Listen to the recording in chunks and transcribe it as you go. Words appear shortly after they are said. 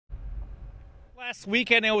Last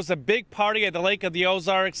weekend, it was a big party at the Lake of the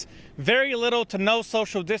Ozarks. Very little to no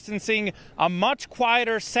social distancing. A much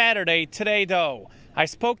quieter Saturday today, though. I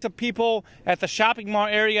spoke to people at the shopping mall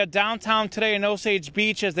area downtown today in Osage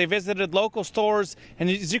Beach as they visited local stores. And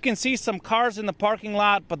as you can see, some cars in the parking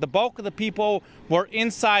lot, but the bulk of the people were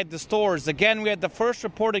inside the stores. Again, we had the first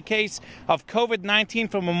reported case of COVID-19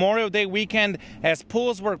 from Memorial Day weekend as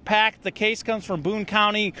pools were packed. The case comes from Boone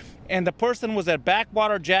County, and the person was at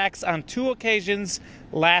Backwater Jack's on 2 occasions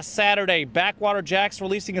last Saturday. Backwater Jack's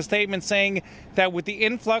releasing a statement saying that with the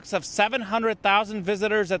influx of 700,000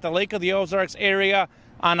 visitors at the Lake of the Ozarks area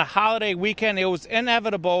on a holiday weekend, it was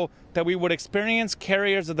inevitable that we would experience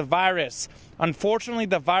carriers of the virus. Unfortunately,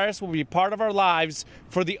 the virus will be part of our lives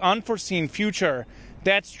for the unforeseen future.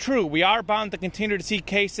 That's true. We are bound to continue to see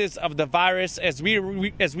cases of the virus as we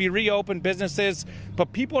reopen businesses,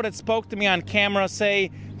 but people that spoke to me on camera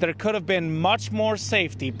say there could have been much more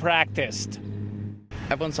safety practiced.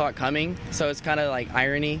 Everyone saw it coming, so it's kind of like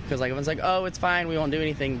irony because like everyone's like, oh, it's fine, we won't do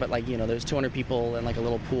anything, but like, you know, there's 200 people in like a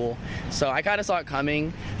little pool, so I kind of saw it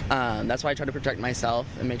coming. That's why I try to protect myself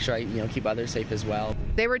and make sure I, you know, keep others safe as well.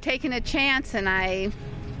 They were taking a chance, and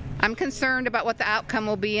I'm concerned about what the outcome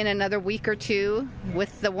will be in another week or two.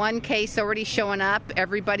 With the one case already showing up,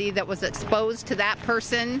 everybody that was exposed to that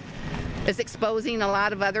person is exposing a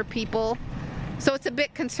lot of other people, so it's a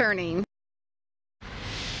bit concerning.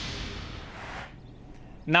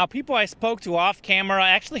 Now, people I spoke to off camera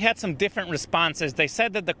actually had some different responses. They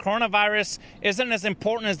said that the coronavirus isn't as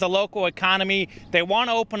important as the local economy. They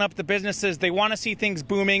want to open up the businesses. They want to see things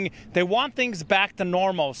booming. They want things back to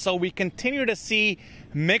normal. So we continue to see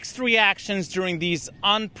mixed reactions during these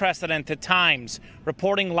unprecedented times.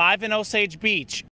 Reporting live in Osage Beach,